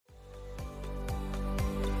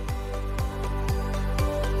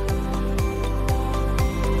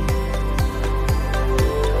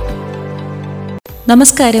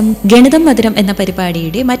നമസ്കാരം. ഗണിതം മധുരം എന്ന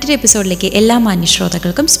പരിപാടിയുടെ മറ്റൊരു എപ്പിസോഡിലേക്ക് എല്ലാ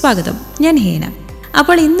മാന്യശ്രോതാക്കൾക്കും സ്വാഗതം. ഞാൻ ഹേന.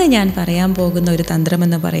 അപ്പോൾ ഇന്ന് ഞാൻ പറയാൻ പോകുന്ന ഒരു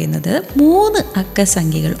തന്ത്രമെന്ന് പറയുന്നത് 3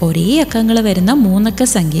 അക്കസംഖ്യകൾ, ഒരേ അക്കങ്ങൾ വരുന്ന 3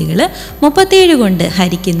 അക്കസംഖ്യകൾ 37 കൊണ്ട്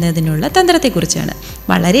ഹരിക്കുന്നതിനുള്ള തന്ത്രത്തെക്കുറിച്ചാണ്.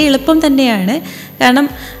 വളരെ എളുപ്പം തന്നെയാണ്. കാരണം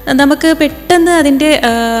നമുക്ക് പെട്ടെന്ന് അതിൻ്റെ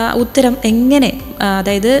ഉത്തരം എങ്ങനെ,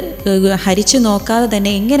 അതായത് ഹരിച്ചു നോക്കാതെ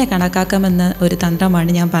തന്നെ എങ്ങനെ കണക്കാക്കാമെന്ന ഒരു തന്ത്രമാണ്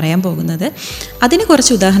ഞാൻ പറയാൻ പോകുന്നത്. അതിന്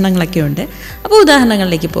കുറച്ച് ഉദാഹരണങ്ങളൊക്കെ ഉണ്ട്. അപ്പോൾ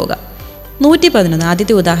ഉദാഹരണങ്ങളിലേക്ക് പോകാം. 111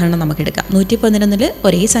 ആദ്യത്തെ ഉദാഹരണം നമുക്കെടുക്കാം. 111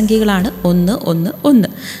 ഒരേ സംഖ്യകളാണ് 1 1 1.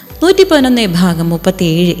 111 ഭാഗം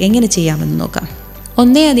 37 എങ്ങനെ ചെയ്യാമെന്ന് നോക്കാം.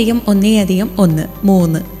 1 + 1 + 1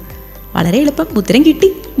 3. വളരെ എളുപ്പം, ഉത്തരം കിട്ടി.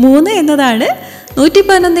 3 എന്നതാണ്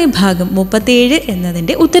 111 ഭാഗം 37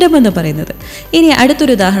 എന്നതിൻ്റെ ഉത്തരമെന്ന് പറയുന്നത്. ഇനി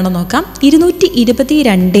അടുത്തൊരു ഉദാഹരണം നോക്കാം.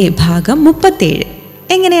 222 ഭാഗം 37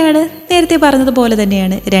 എങ്ങനെയാണ്? നേരത്തെ പറഞ്ഞതുപോലെ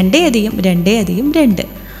തന്നെയാണ്. 2 + 2 + 2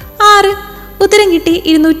 6. ഉത്തരം കിട്ടി.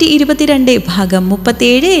 222 ഭാഗം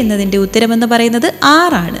 37 എന്നതിൻ്റെ ഉത്തരമെന്ന് പറയുന്നത്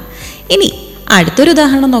 6 ആണ്. ഇനി അടുത്തൊരു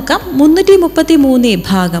ഉദാഹരണം നോക്കാം. 333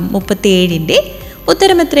 ഭാഗം 37ൻ്റെ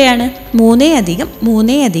ഉത്തരം എത്രയാണ്? 3 +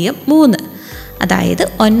 3 + 3. അതായത്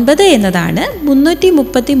 9 എന്നതാണ്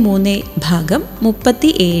 333 ഭാഗം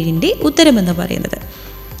 37ൻ്റെ ഉത്തരമെന്ന് പറയുന്നത്.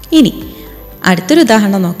 ഇനി അടുത്തൊരു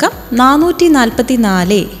ഉദാഹരണം നോക്കാം.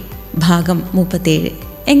 444 ഭാഗം 37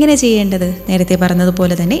 എങ്ങനെ ചെയ്യേണ്ടത്? നേരത്തെ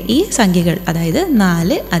പറഞ്ഞതുപോലെ തന്നെ ഈ സംഖ്യകൾ, അതായത്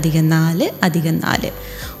 4 + 4 + 4.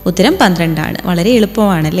 ഉത്തരം 12 ആണ്. വളരെ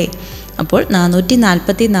എളുപ്പമാണല്ലേ? അപ്പോൾ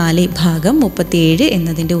 444 ഭാഗം 37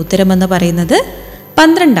 എന്നതിൻ്റെ ഉത്തരമെന്ന് പറയുന്നത്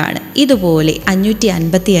 12 ആണ്. ഇതുപോലെ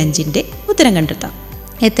 555ൻ്റെ ഉത്തരം കണ്ടെത്താം.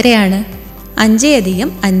 എത്രയാണ്? 5 +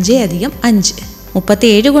 5 + 5.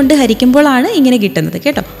 37 കൊണ്ട് ഹരിക്കുമ്പോഴാണ് ഇങ്ങനെ കിട്ടുന്നത്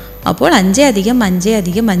കേട്ടോ. അപ്പോൾ 5 + 5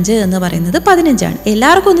 + 5 എന്ന് പറയുന്നത് 15 ആണ്.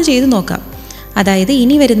 എല്ലാവർക്കും ഒന്ന് ചെയ്ത് നോക്കാം. അതായത്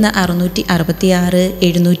ഇനി വരുന്ന 666,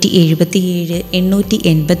 777,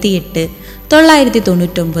 888,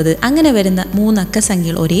 999 അങ്ങനെ വരുന്ന 3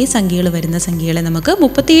 അക്കസംഖ്യകൾ, ഒരേ സംഖ്യകൾ വരുന്ന സംഖ്യകളെ നമുക്ക്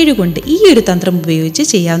 37 കൊണ്ട് ഈ ഒരു തന്ത്രം ഉപയോഗിച്ച്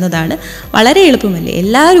ചെയ്യാവുന്നതാണ്. വളരെ എളുപ്പമല്ലേ?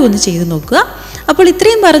 എല്ലാവരും ഒന്ന് ചെയ്തു നോക്കുക. അപ്പോൾ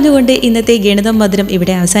ഇത്രയും പറഞ്ഞുകൊണ്ട് ഇന്നത്തെ ഗണിതം മധുരം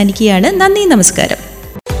ഇവിടെ അവസാനിക്കുകയാണ്. നന്ദി, നമസ്കാരം.